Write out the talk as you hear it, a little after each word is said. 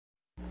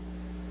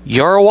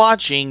You're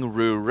watching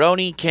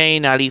Rurouni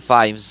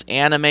K95's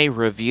anime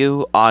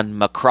review on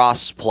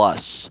Macross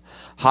Plus.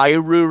 Hi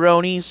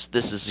Ruronis,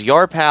 this is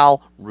your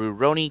pal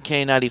Rurouni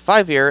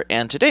K95 here,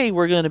 and today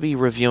we're going to be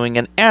reviewing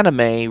an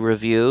anime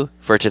review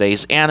for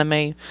today's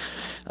anime.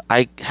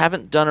 I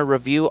haven't done a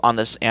review on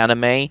this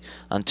anime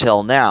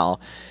until now.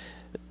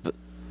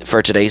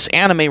 For today's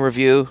anime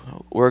review,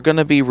 we're going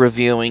to be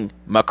reviewing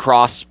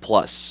Macross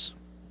Plus.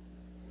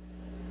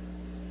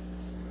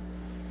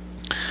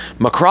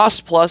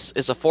 Macross Plus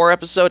is a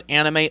 4-episode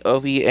anime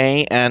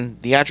OVA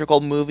and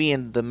theatrical movie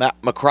in the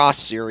Macross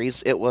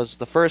series. It was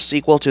the first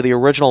sequel to the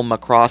original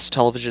Macross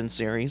television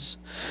series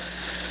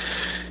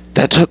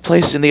that took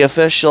place in the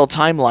official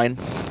timeline.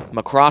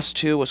 Macross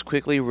 2 was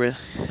quickly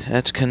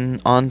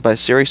retconned on by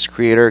series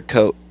creator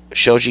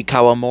Shoji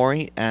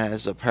Kawamori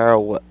as a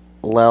parallel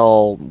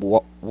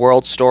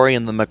world story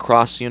in the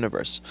Macross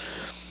universe,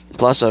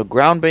 plus a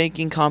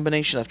groundbreaking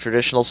combination of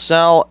traditional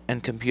cel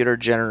and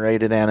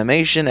computer-generated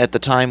animation at the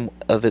time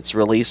of its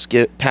release,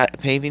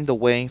 paving the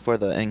way for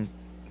the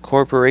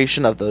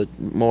incorporation of the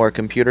more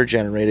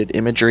computer-generated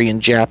imagery in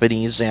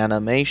Japanese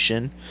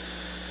animation.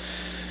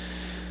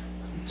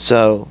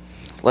 So,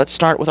 let's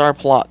start with our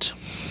plot.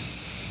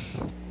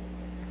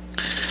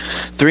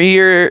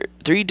 3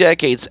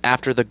 decades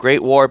after the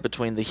Great War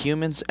between the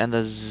humans and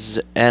the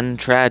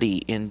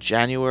Zentradi in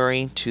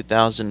January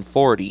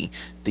 2040,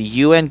 the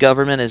UN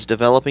government is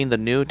developing the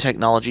new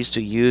technologies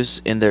to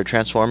use in their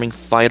transforming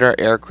fighter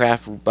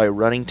aircraft by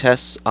running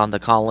tests on the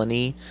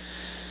colony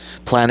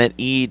planet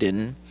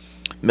Eden.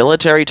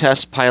 Military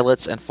test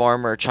pilots and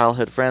former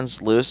childhood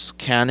friends Luce,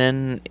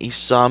 Cannon,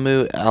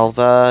 Isamu,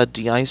 Alva,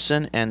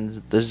 Dyson,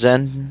 and the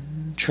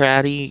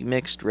Zentradi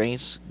mixed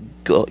race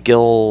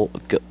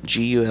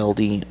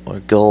G-U-L-D or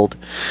Gold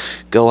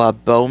Goa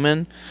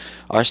Bowman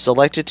are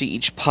selected to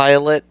each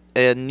pilot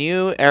a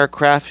new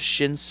aircraft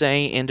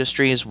Shinsei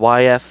Industries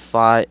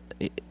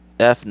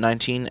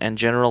YF-19 and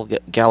General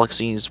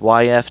Galaxy's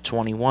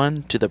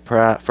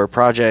YF-21 for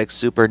Project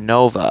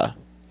Supernova.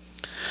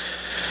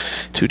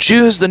 To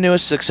choose the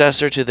newest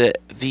successor to the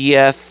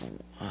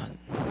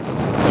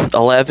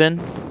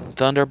VF-11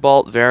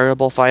 Thunderbolt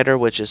variable fighter,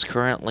 which is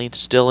currently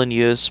still in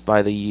use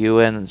by the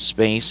UN and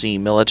Spacey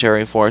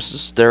military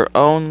forces, their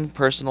own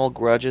personal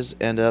grudges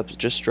end up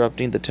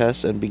disrupting the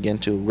tests and begin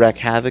to wreak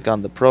havoc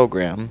on the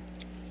program.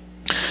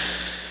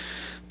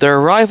 Their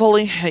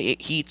rivalry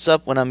heats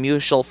up when a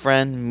mutual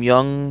friend,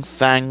 Myung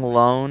Fang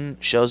Lone,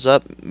 shows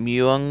up.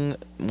 Myung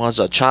was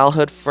a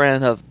childhood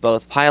friend of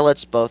both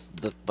pilots, but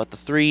the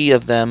three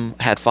of them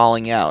had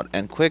falling out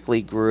and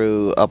quickly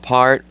grew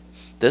apart.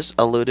 This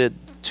alluded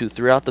to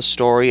throughout the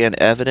story and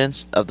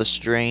evidence of the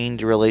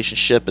strained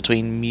relationship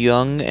between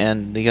Myung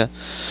and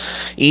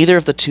either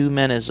of the two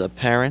men is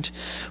apparent.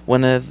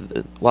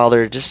 While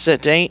their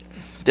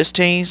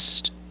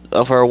distaste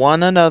for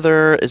one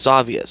another is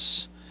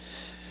obvious.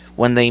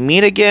 When they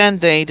meet again,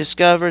 they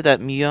discover that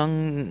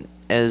Myung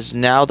is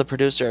now the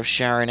producer of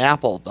Sharon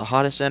Apple, the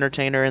hottest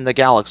entertainer in the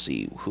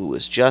galaxy, who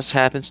just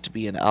happens to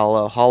be an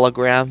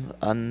hologram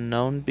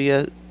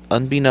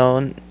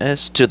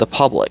unbeknownst to the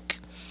public.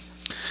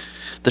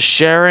 The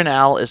Sharon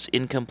Al is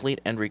incomplete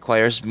and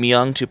requires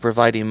Myung to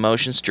provide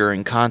emotions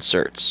during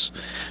concerts.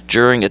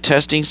 During a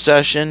testing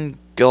session,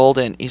 Gold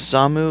and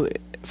Isamu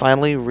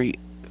finally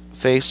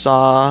face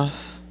off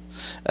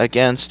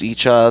against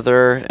each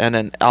other, and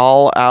an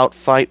all-out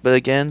fight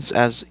begins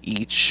as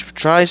each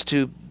tries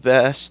to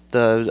best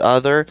the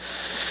other.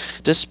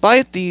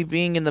 Despite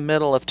being in the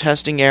middle of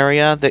testing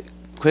area, they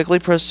quickly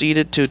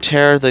proceeded to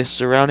tear the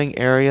surrounding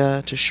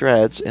area to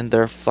shreds in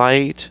their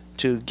fight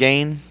to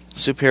gain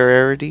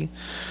superiority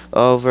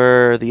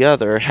over the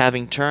other.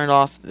 Having turned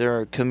off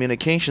their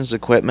communications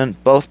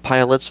equipment, both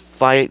pilots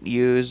fight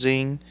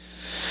using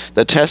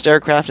the test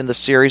aircraft in the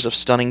series of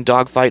stunning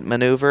dogfight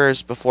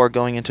maneuvers before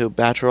going into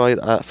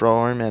Batroid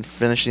form and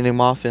finishing them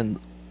off in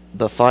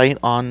the fight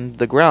on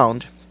the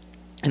ground.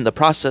 In the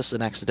process,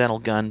 an accidental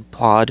gun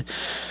pod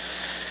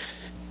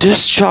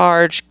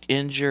discharge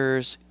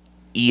injures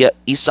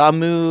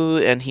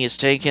Isamu, and he is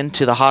taken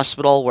to the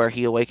hospital where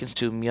he awakens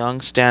to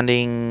Myung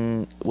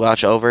standing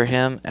watch over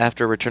him.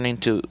 After returning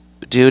to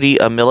duty,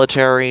 a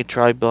military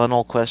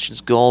tribunal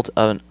questions Gold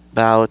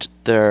about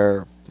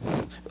their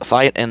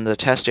fight in the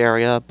test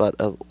area, but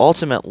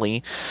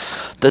ultimately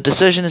the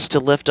decision is to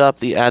lift up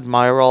the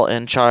admiral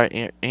in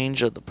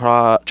charge of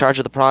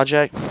the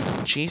project.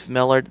 Chief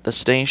Millard, the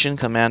station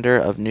commander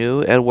of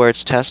New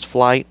Edwards test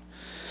flight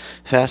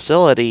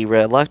facility,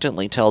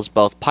 reluctantly tells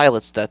both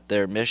pilots that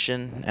their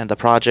mission and the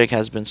project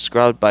has been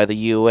scrubbed by the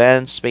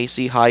UN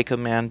Spacey High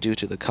Command due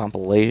to the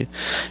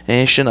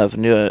compilation of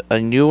a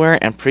newer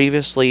and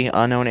previously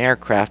unknown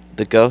aircraft,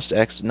 the Ghost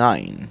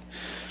X-9.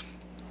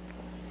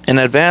 An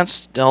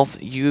advanced stealth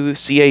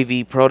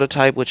UCAV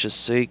prototype which is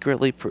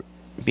secretly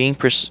being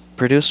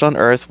produced on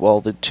Earth,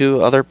 while the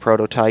two other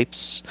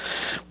prototypes,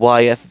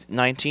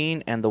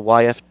 YF-19 and the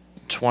YF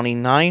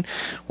YF-29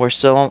 were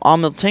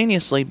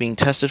simultaneously being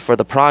tested for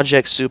the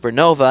Project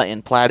Supernova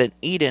in Planet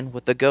Eden,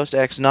 with the Ghost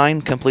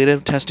X9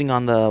 completed testing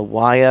on the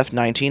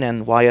YF-19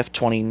 and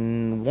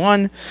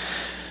YF-21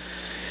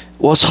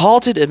 was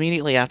halted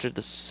immediately after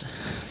this,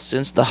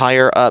 since the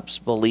higher-ups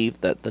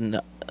believed that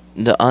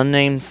the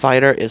unnamed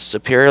fighter is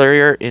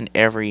superior in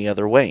every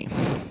other way.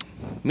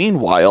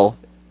 Meanwhile,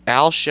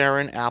 Al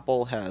Sharon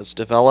Apple has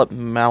developed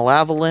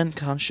malevolent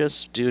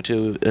conscience due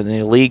to an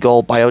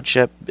illegal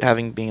biochip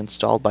having been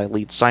installed by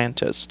lead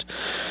scientist.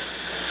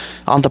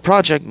 On the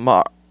project,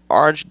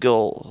 Marge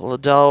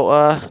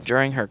Goldoa,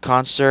 during her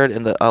concert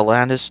in the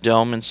Atlantis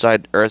Dome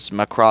inside Earth's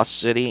Macross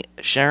City,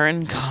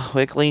 Sharon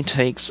quickly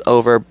takes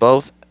over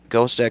both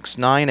Ghost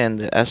X9 and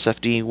the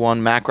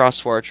SFD-1 Macross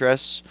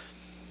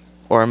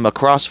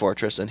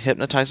Fortress, and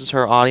hypnotizes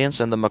her audience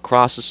and the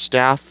Macross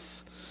staff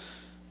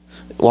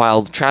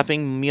while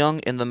trapping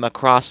Myung in the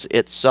Macross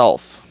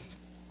itself.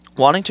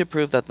 Wanting to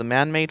prove that the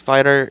man-made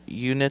fighter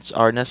units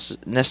are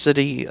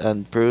necessity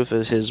and prove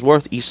his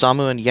worth,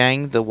 Isamu and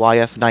Yang, the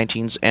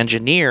YF-19's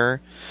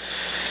engineer,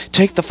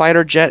 take the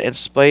fighter jet and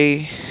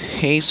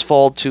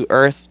spacefold to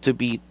Earth to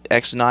beat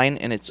X9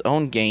 in its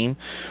own game,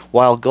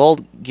 while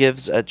Gold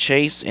gives a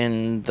chase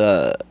in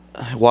the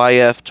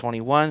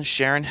YF-21.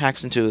 Sharon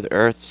hacks into the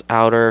Earth's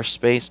outer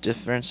space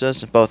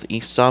differences. Both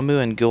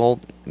Isamu and Gold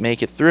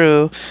make it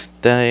through.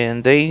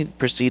 Then they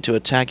proceed to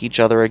attack each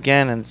other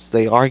again as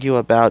they argue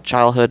about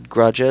childhood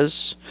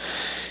grudges.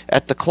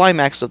 At the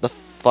climax of the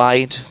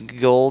fight,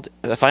 Gold,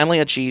 finally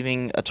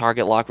achieving a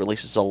target lock,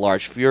 releases a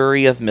large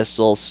fury of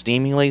missiles,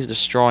 steamingly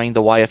destroying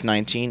the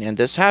YF-19. And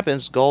this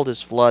happens, Gold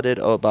is flooded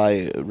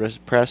by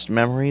repressed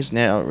memories,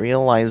 now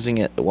realizing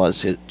it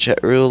was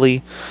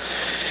truly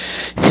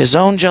his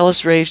own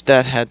jealous rage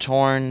that had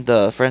torn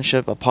the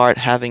friendship apart,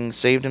 having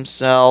saved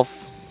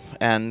himself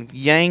and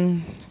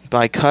Yang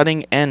by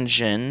cutting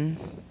engine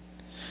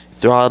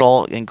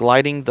throttle and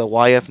gliding. The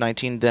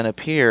YF-19 then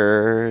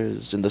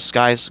appears in the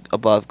skies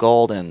above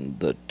Gold, and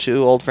the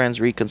two old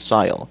friends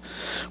reconcile.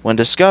 When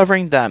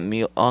discovering that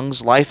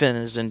Myung's life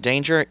is in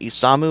danger,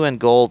 Isamu and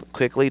Gold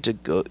quickly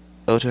go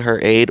to her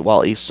aid,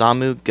 while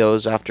Isamu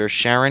goes after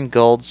Sharon.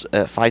 Gold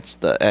fights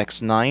the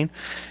X9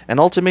 and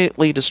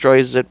ultimately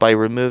destroys it by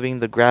removing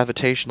the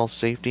gravitational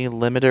safety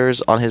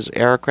limiters on his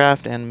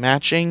aircraft and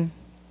matching.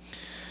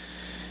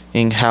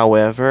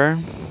 However,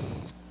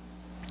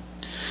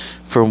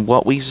 from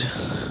what we've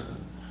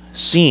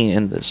seen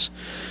in this,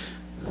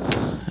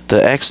 the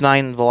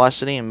X9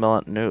 velocity and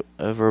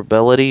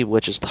maneuverability,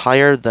 which is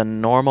higher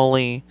than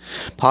normally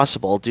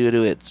possible due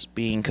to its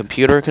being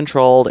computer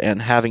controlled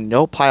and having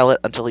no pilot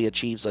until he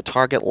achieves a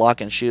target lock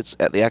and shoots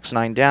at the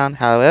X9 down.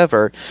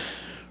 However,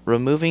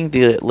 removing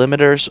the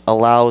limiters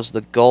allows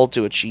the Gold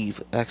to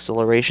achieve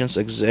accelerations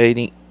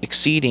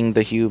exceeding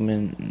the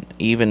human,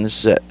 even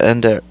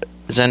Zendraji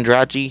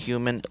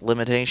human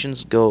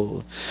limitations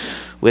go,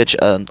 which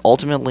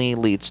ultimately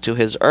leads to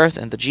his Earth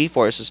and the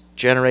G-forces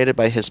generated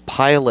by his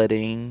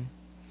piloting,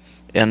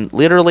 and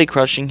literally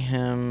crushing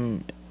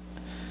him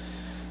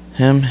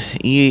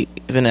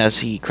even as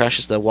he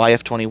crashes the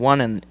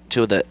YF-21 and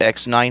to the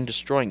X9,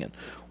 destroying it.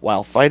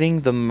 While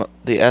fighting the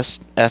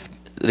SDF-1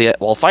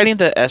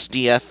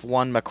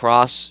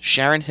 Macross,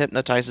 Sharon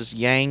hypnotizes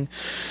Yang,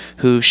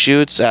 who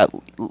shoots at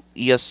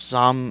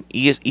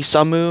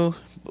Isamu.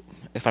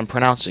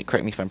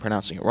 Correct me if I'm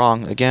pronouncing it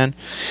wrong again,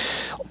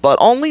 but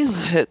only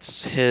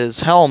hits his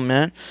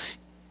helmet.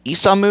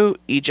 Isamu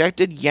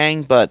ejected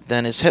Yang, but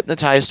then is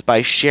hypnotized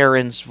by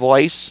Sharon's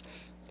voice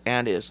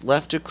and is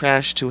left to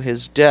crash to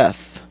his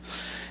death.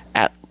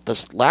 At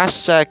the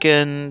last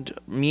second,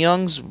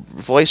 Myung's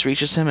voice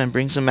reaches him and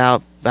brings him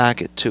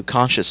back to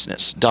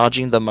consciousness.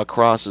 Dodging the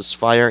Macross's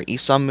fire,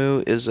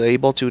 Isamu is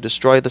able to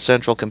destroy the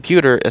central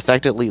computer,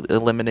 effectively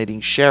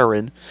eliminating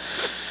Sharon.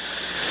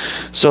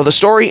 So the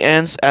story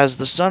ends as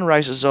the sun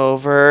rises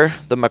over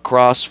the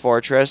Macross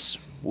Fortress,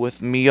 with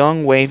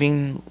Myung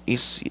waving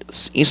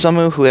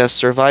Isamu, who has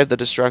survived the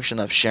destruction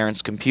of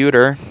Sharon's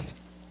computer.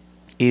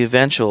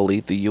 Eventually,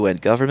 the UN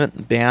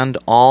government banned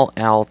all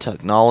AL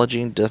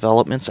technology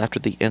developments after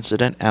the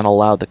incident and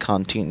allowed the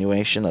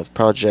continuation of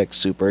Project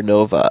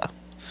Supernova.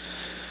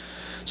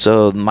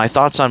 So my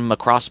thoughts on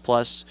Macross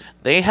Plus: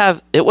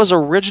 it was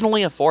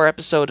originally a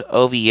 4-episode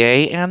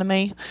OVA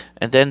anime,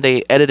 and then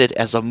they edited it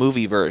as a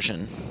movie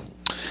version.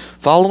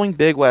 Following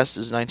Big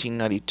West's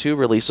 1992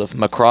 release of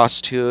Macross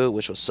 2,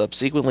 which was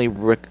subsequently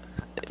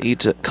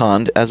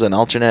retconned as an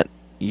alternate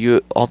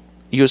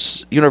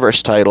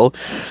universe title,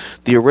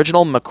 the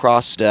original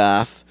Macross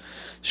staff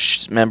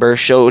member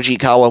Shoji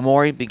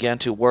Kawamori began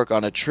to work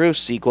on a true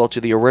sequel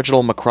to the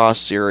original Macross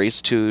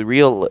series to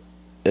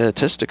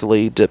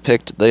realistically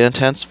depict the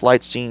intense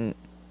flight scenes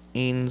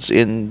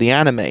in the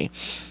anime.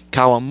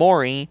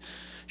 Shoji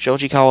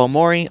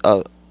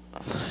Kawamori,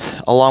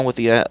 along with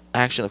the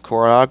action of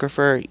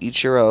choreographer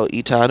Ichiro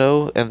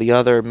Itano and the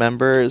other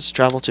members,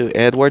 traveled to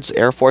Edwards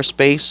Air Force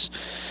Base,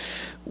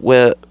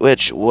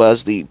 which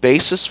was the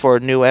basis for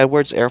New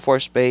Edwards Air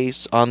Force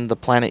Base on the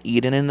planet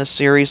Eden in the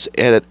series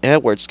at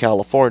Edwards,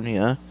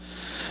 California.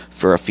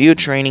 for a few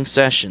training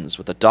sessions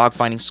with the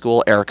dogfighting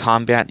school Air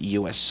Combat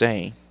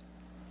USA.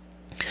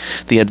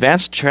 The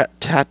Advanced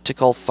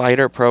Tactical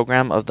Fighter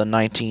program of the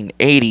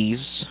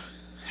 1980s,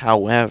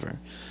 however,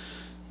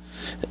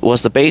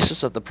 was the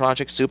basis of the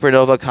Project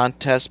Supernova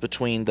contest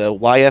between the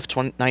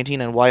YF-19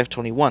 and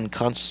YF-21.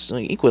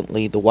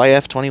 Consequently, the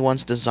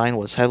YF-21's design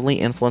was heavily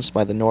influenced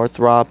by the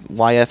Northrop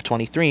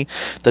YF-23.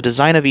 The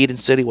design of Eden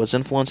City was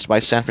influenced by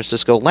San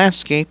Francisco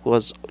landscape,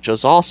 which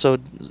was also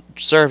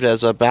served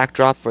as a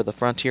backdrop for the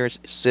frontier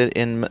city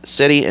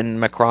in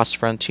Macross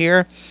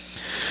Frontier.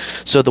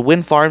 So the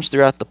wind farms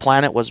throughout the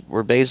planet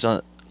were based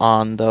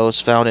on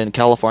those found in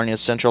California's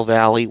Central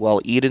Valley,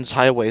 while Eden's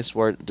highways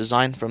were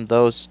designed from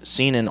those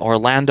seen in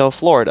Orlando,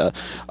 Florida.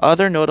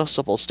 Other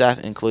noticeable staff,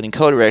 including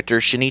co-director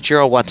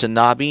Shinichiro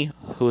Watanabe,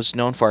 who is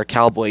known for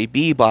Cowboy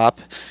Bebop,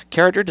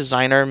 character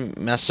designer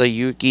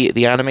Masayuki,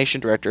 the animation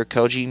director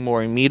Koji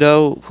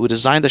Morimoto, who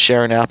designed the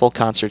Sharon Apple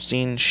concert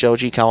scene,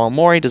 Shoji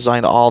Kawamori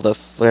designed all the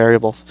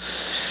variable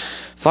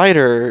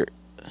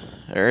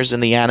fighters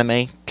in the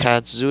anime,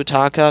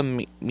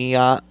 Kazutaka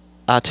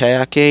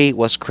Miyatake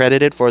was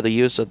credited for the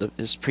use of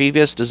his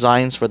previous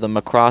designs for the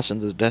Macross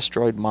and the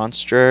Destroyed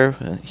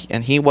Monster,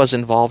 and he was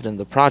involved in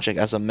the project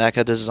as a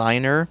mecha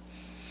designer.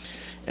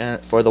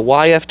 And for the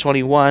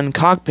YF-21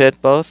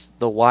 cockpit, both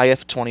the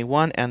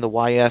YF-21 and the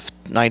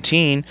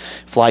YF-19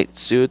 flight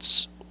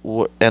suits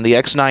and the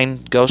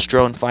X-9 Ghost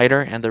Drone Fighter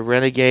and the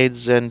Renegade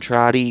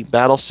Zentradi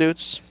battle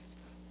suits.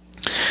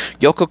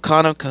 Yoko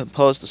Kanno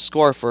composed the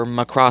score for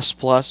Macross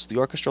Plus. The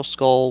orchestral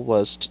score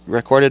was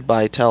recorded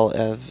by Tel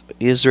Aviv,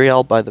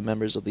 Israel, by the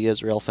members of the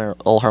Israel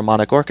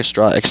Philharmonic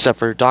Orchestra, except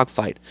for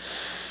Dogfight.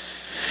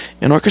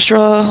 An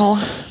orchestral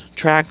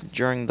track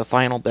during the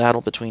final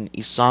battle between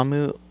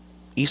Isamu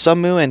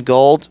and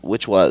Gold,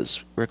 which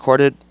was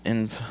recorded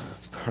in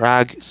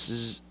Prague,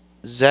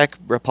 Czech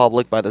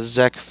Republic by the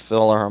Czech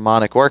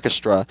Philharmonic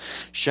Orchestra.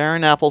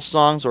 Sharon Apple's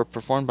songs were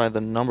performed by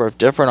the number of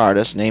different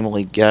artists,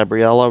 namely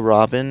Gabriella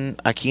Robin,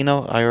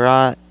 Akino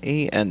Irai,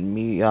 and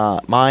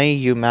Mai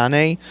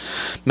Yumane,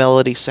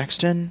 Melody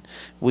Sexton,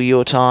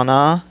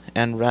 Wiyotana,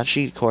 and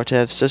Rachi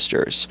Kortev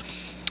sisters.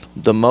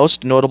 The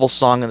most notable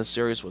song in the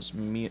series was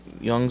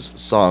Young's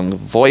song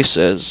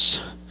Voices,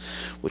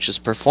 which is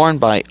performed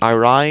by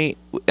Irai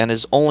and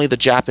is only the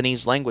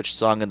Japanese language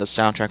song in the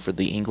soundtrack for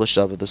the English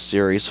dub of the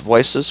series.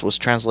 Voices was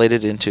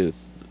translated into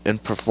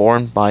and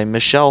performed by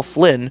Michelle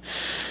Flynn.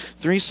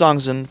 3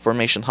 songs in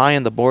Formation High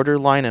and The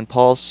Borderline and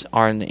Pulse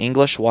are in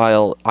English,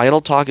 while Idle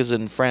Talk is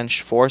in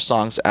French. 4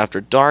 songs After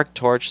Dark,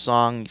 Torch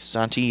Song,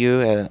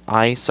 Santiyu, and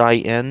I Sai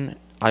In,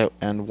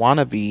 and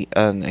Wanna Be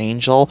an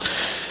Angel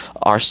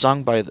are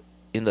sung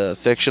in the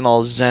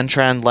fictional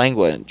Zentran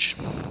language.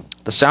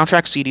 The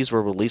soundtrack CDs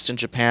were released in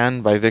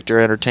Japan by Victor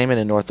Entertainment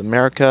in North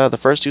America. The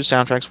first 2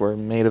 soundtracks were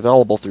made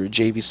available through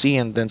JVC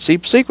and then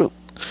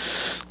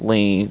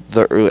subsequently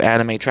through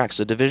Anime Tracks,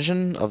 a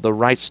division of the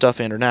Right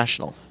Stuff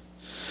International.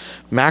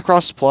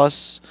 Macross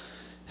Plus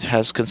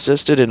has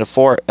consisted in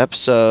 4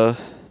 episodes,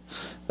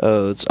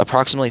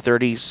 approximately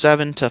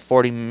 37 to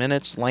 40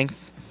 minutes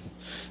length,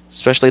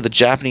 especially the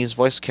Japanese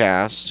voice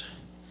cast,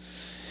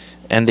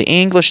 and the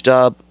English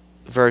dub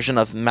version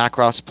of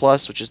Macross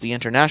Plus, which is the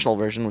international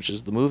version, which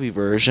is the movie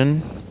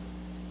version,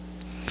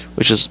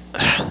 which is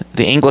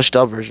the English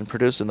dub version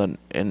produced in the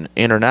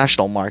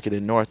international market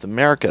in North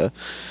America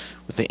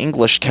with the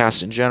English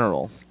cast in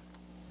general.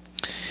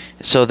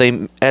 So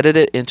they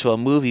edited it into a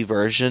movie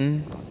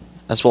version,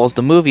 as well as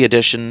the movie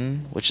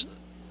edition, which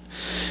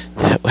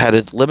had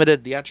a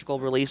limited theatrical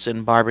release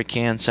in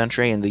Barbican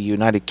Century in the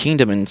United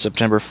Kingdom in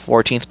September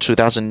 14th,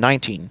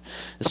 2019,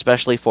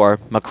 especially for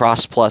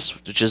Macross Plus,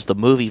 which is the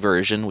movie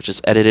version, which is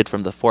edited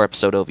from the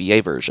 4-episode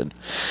OVA version.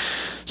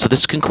 So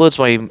this concludes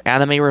my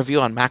anime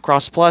review on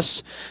Macross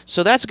Plus.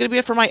 So that's going to be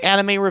it for my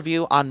anime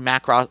review on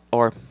Macross,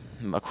 or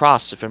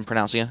Macross, if I'm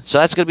pronouncing it. So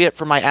that's going to be it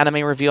for my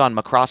anime review on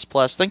Macross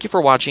Plus. Thank you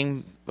for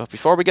watching. But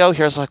before we go,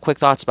 here's some quick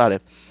thoughts about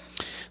it.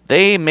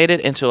 They made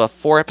it into a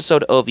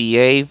 4-episode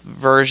OVA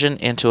version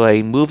into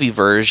a movie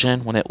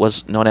version when it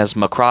was known as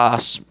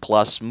Macross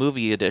Plus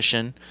Movie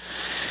Edition.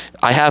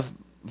 I have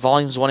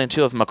volumes 1 and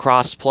 2 of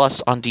Macross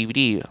Plus on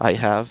DVD. I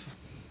have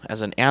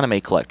as an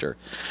anime collector.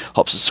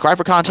 Hope to subscribe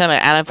for content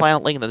at Anime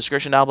Planet, link in the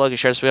description down below. You can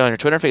share this video on your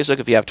Twitter and Facebook.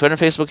 If you have a Twitter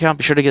and Facebook account,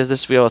 be sure to give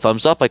this video a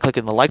thumbs up by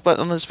clicking the like button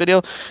on this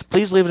video.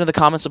 Please leave it in the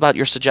comments about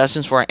your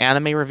suggestions for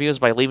anime reviews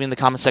by leaving the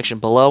comment section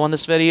below on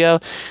this video.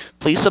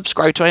 Please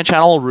subscribe to my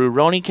channel,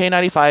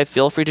 RuRoniK95.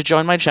 Feel free to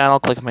join my channel.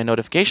 Click on my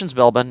notifications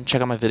bell button.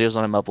 Check out my videos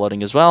when I'm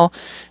uploading as well.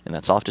 And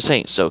that's all I have to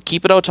say. So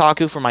keep it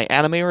otaku for my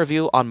anime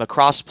review on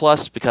Macross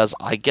Plus, because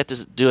I get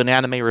to do an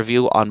anime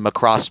review on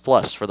Macross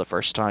Plus for the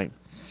first time.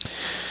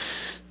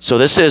 So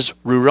this is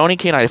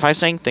RuRoniK95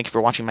 saying thank you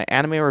for watching my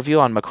anime review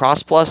on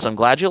Macross Plus. I'm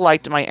glad you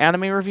liked my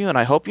anime review, and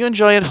I hope you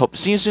enjoy it. Hope to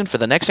see you soon for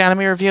the next anime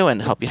review, and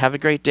hope you have a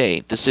great day.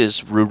 This is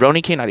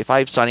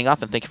RuRoniK95 signing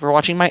off, and thank you for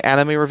watching my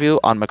anime review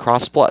on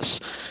Macross Plus.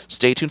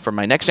 Stay tuned for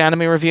my next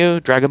anime review,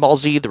 Dragon Ball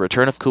Z: The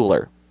Return of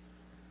Cooler.